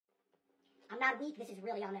not weak. This is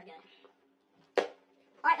really on there good.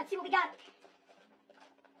 Alright, let's see what we got.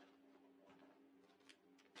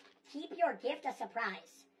 Keep your gift a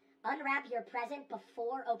surprise. Unwrap your present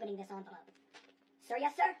before opening this envelope. Sir,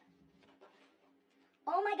 yes, sir?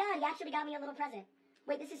 Oh my god, he actually got me a little present.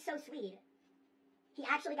 Wait, this is so sweet. He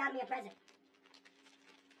actually got me a present.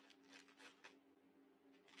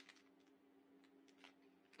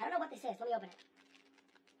 I don't know what this is. Let me open it.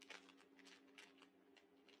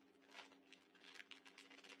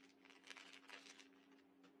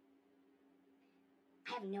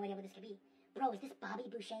 I have no idea what this could be. Bro, is this Bobby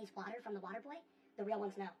Boucher's water from the Water Boy? The real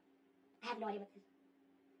ones know. I have no idea what this is.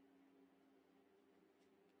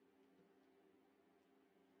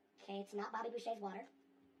 Okay, it's not Bobby Boucher's water.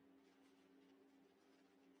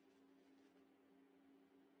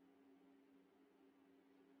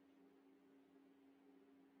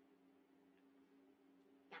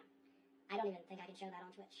 No. I don't even think I can show that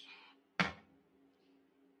on Twitch.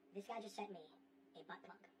 This guy just sent me a butt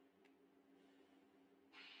plug.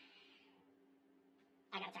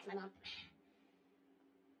 I gotta text my mom.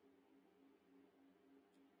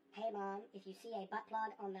 Hey mom, if you see a butt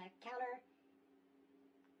plug on the counter,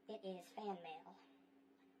 it is fan mail.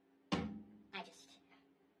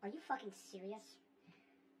 Are you fucking serious?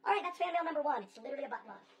 Alright, that's fan mail number 1. It's literally a butt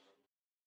plug.